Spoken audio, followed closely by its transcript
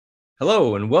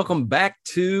Hello, and welcome back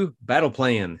to Battle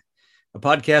Plan, a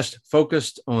podcast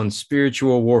focused on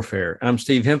spiritual warfare. I'm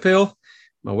Steve Hemphill.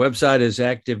 My website is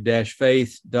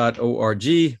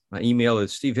active-faith.org. My email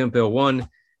is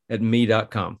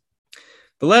stevehemphill1@me.com.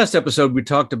 The last episode, we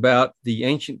talked about the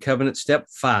Ancient Covenant, Step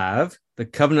 5, the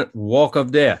Covenant Walk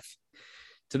of Death.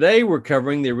 Today, we're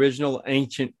covering the original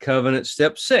Ancient Covenant,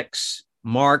 Step 6,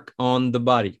 Mark on the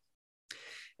Body.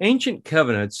 Ancient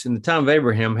covenants in the time of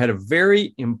Abraham had a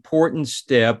very important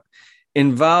step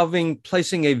involving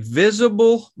placing a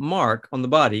visible mark on the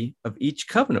body of each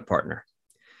covenant partner.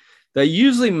 They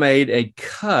usually made a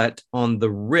cut on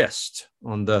the wrist,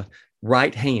 on the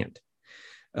right hand.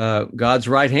 God's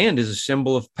right hand is a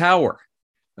symbol of power.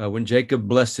 When Jacob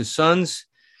blessed the sons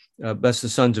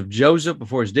of Joseph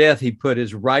before his death, he put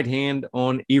his right hand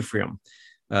on Ephraim.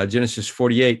 Genesis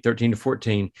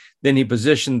 48:13-14. Then he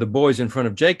positioned the boys in front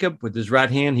of Jacob. With his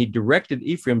right hand, he directed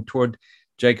Ephraim toward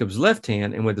Jacob's left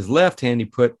hand, and with his left hand, he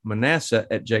put Manasseh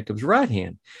at Jacob's right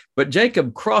hand. But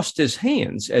Jacob crossed his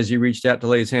hands as he reached out to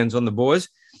lay his hands on the boys.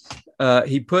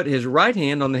 He put his right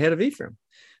hand on the head of Ephraim,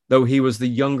 though he was the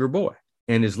younger boy,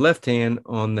 and his left hand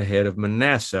on the head of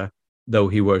Manasseh, though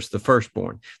he was the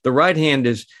firstborn. The right hand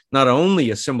is not only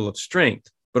a symbol of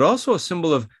strength, but also a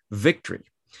symbol of victory.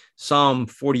 Psalm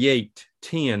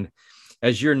 48:10,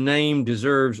 as your name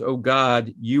deserves, O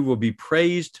God, you will be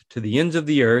praised to the ends of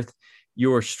the earth.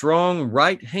 Your strong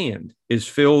right hand is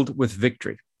filled with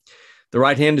victory. The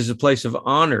right hand is a place of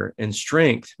honor and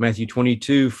strength. Matthew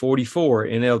 22:44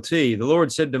 NLT. The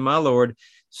Lord said to my Lord,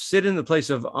 sit in the place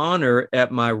of honor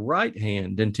at my right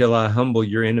hand until I humble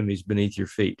your enemies beneath your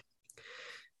feet.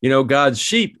 You know, God's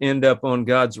sheep end up on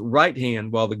God's right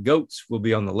hand while the goats will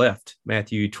be on the left.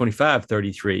 Matthew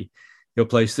 25:33. He'll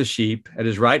place the sheep at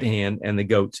his right hand and the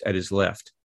goats at his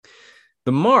left.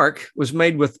 The mark was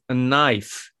made with a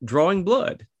knife, drawing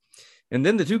blood. And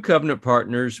then the two covenant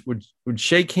partners would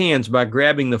shake hands by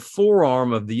grabbing the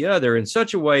forearm of the other in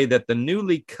such a way that the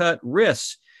newly cut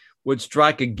wrists would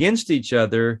strike against each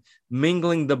other,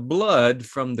 mingling the blood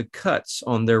from the cuts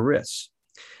on their wrists.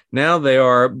 Now they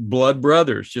are blood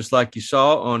brothers, just like you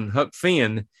saw on Huck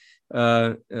Finn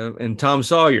and Tom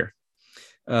Sawyer.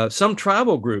 Some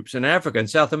tribal groups in Africa and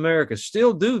South America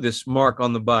still do this mark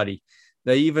on the body.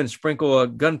 They even sprinkle a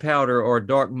gunpowder or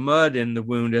dark mud in the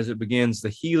wound as it begins the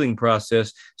healing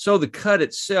process, so the cut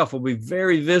itself will be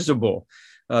very visible.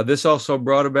 This also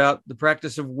brought about the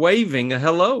practice of waving a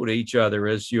hello to each other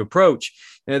as you approach.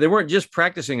 They weren't just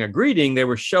practicing a greeting, they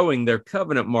were showing their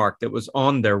covenant mark that was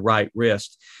on their right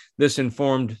wrist. This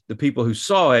informed the people who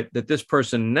saw it that this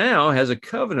person now has a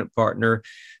covenant partner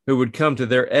who would come to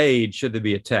their aid should they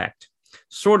be attacked,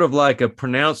 sort of like a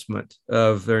pronouncement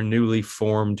of their newly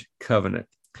formed covenant.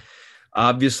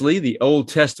 Obviously, the Old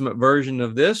Testament version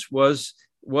of this was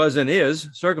and is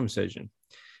circumcision.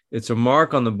 It's a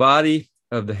mark on the body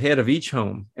of the head of each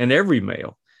home and every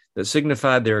male that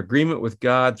signified their agreement with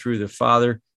God through the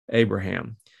father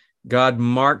Abraham. God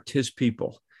marked his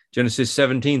people. Genesis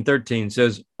 17:13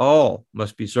 says, all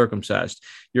must be circumcised.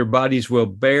 Your bodies will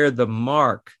bear the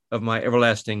mark of my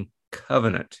everlasting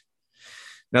covenant.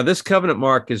 Now, this covenant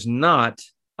mark is not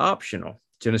optional.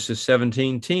 Genesis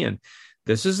 17:10.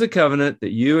 This is the covenant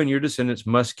that you and your descendants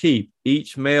must keep.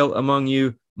 Each male among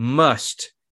you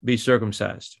must be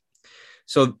circumcised.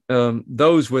 So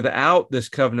those without this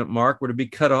covenant mark were to be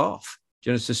cut off.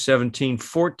 Genesis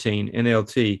 17:14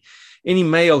 NLT. Any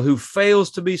male who fails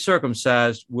to be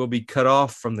circumcised will be cut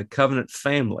off from the covenant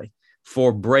family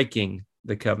for breaking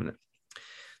the covenant.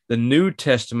 The New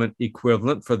Testament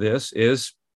equivalent for this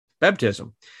is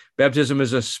baptism. Baptism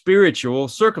is a spiritual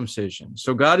circumcision.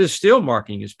 So God is still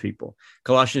marking his people.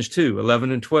 Colossians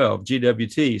 2:11-12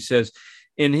 GWT says,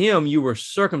 in him you were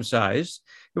circumcised.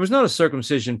 It was not a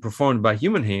circumcision performed by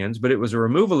human hands, but it was a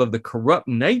removal of the corrupt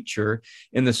nature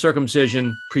in the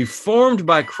circumcision performed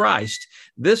by Christ.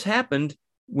 This happened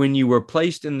when you were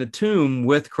placed in the tomb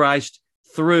with Christ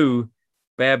through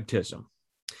baptism.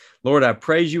 Lord, I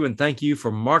praise you and thank you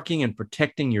for marking and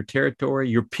protecting your territory,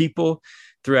 your people,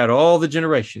 throughout all the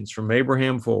generations from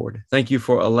Abraham forward. Thank you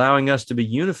for allowing us to be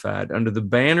unified under the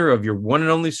banner of your one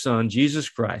and only Son, Jesus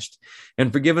Christ,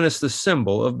 and for giving us the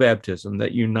symbol of baptism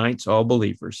that unites all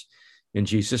believers. In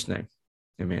Jesus' name,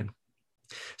 amen.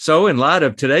 So in light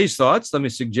of today's thoughts, let me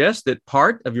suggest that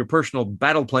part of your personal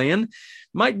battle plan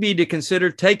might be to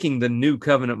consider taking the new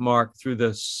covenant mark through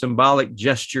the symbolic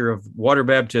gesture of water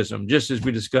baptism, just as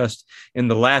we discussed in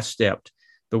the last step,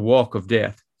 the walk of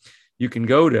death. You can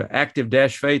go to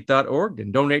active-faith.org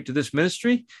and donate to this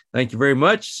ministry. Thank you very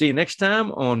much. See you next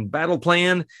time on Battle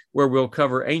Plan, where we'll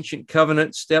cover Ancient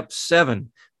Covenant Step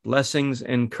 7, Blessings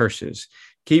and Curses.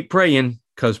 Keep praying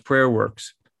because prayer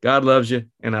works. God loves you,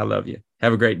 and I love you.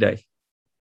 Have a great day.